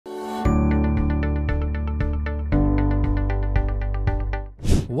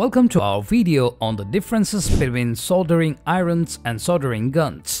Welcome to our video on the differences between soldering irons and soldering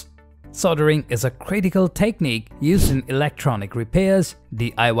guns. Soldering is a critical technique used in electronic repairs,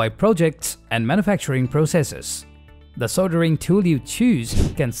 DIY projects, and manufacturing processes. The soldering tool you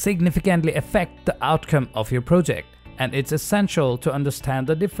choose can significantly affect the outcome of your project, and it's essential to understand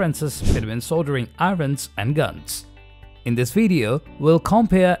the differences between soldering irons and guns. In this video, we'll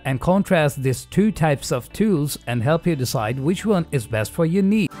compare and contrast these two types of tools and help you decide which one is best for your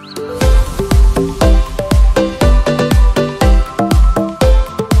needs.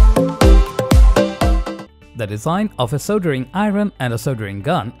 The design of a soldering iron and a soldering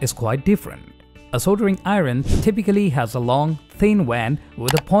gun is quite different. A soldering iron typically has a long, thin wand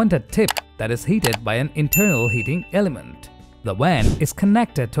with a pointed tip that is heated by an internal heating element. The wand is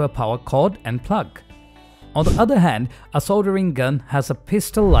connected to a power cord and plug. On the other hand, a soldering gun has a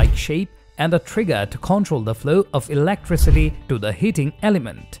pistol-like shape and a trigger to control the flow of electricity to the heating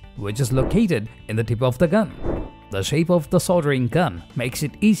element, which is located in the tip of the gun. The shape of the soldering gun makes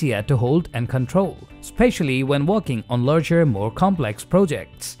it easier to hold and control, especially when working on larger, more complex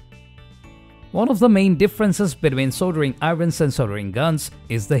projects. One of the main differences between soldering irons and soldering guns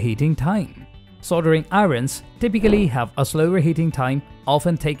is the heating time. Soldering irons typically have a slower heating time,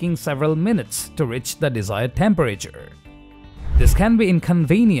 often taking several minutes to reach the desired temperature. This can be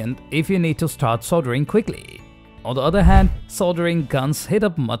inconvenient if you need to start soldering quickly. On the other hand, soldering guns heat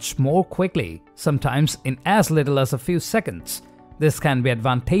up much more quickly, sometimes in as little as a few seconds. This can be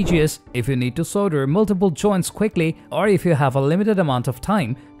advantageous if you need to solder multiple joints quickly or if you have a limited amount of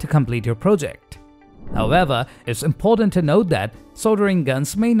time to complete your project. However, it's important to note that soldering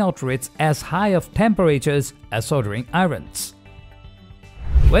guns may not reach as high of temperatures as soldering irons.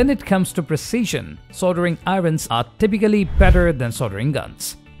 When it comes to precision, soldering irons are typically better than soldering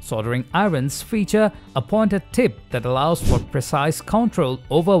guns. Soldering irons feature a pointed tip that allows for precise control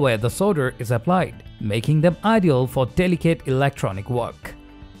over where the solder is applied, making them ideal for delicate electronic work.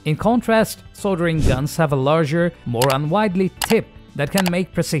 In contrast, soldering guns have a larger, more unwieldy tip that can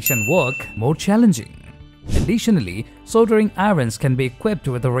make precision work more challenging. Additionally, soldering irons can be equipped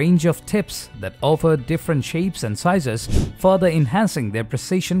with a range of tips that offer different shapes and sizes, further enhancing their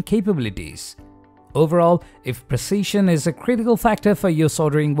precision capabilities. Overall, if precision is a critical factor for your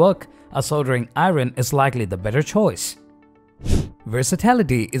soldering work, a soldering iron is likely the better choice.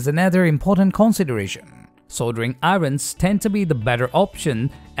 Versatility is another important consideration. Soldering irons tend to be the better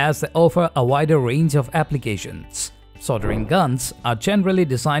option as they offer a wider range of applications. Soldering guns are generally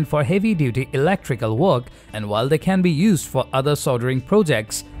designed for heavy-duty electrical work, and while they can be used for other soldering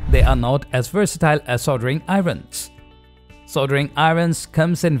projects, they are not as versatile as soldering irons. Soldering irons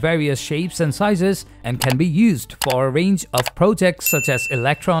comes in various shapes and sizes and can be used for a range of projects such as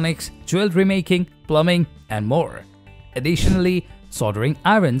electronics, jewelry making, plumbing, and more. Additionally, soldering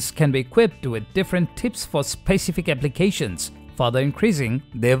irons can be equipped with different tips for specific applications, further increasing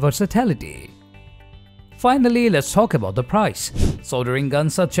their versatility. Finally, let's talk about the price. Soldering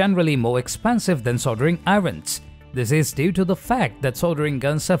guns are generally more expensive than soldering irons. This is due to the fact that soldering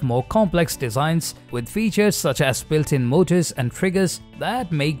guns have more complex designs with features such as built-in motors and triggers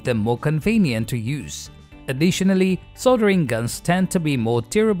that make them more convenient to use. Additionally, soldering guns tend to be more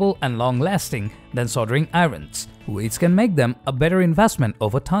durable and long-lasting than soldering irons, which can make them a better investment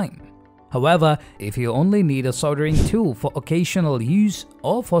over time. However, if you only need a soldering tool for occasional use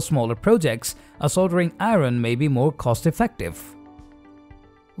or for smaller projects, a soldering iron may be more cost-effective.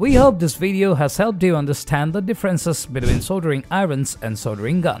 We hope this video has helped you understand the differences between soldering irons and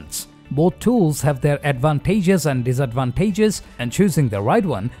soldering guns. Both tools have their advantages and disadvantages, and choosing the right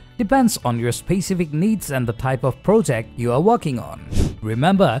one depends on your specific needs and the type of project you are working on.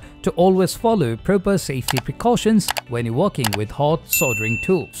 Remember to always follow proper safety precautions when you're working with hot soldering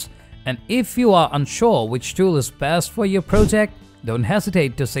tools. And if you are unsure which tool is best for your project, don't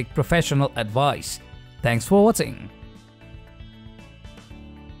hesitate to seek professional advice. Thanks for watching.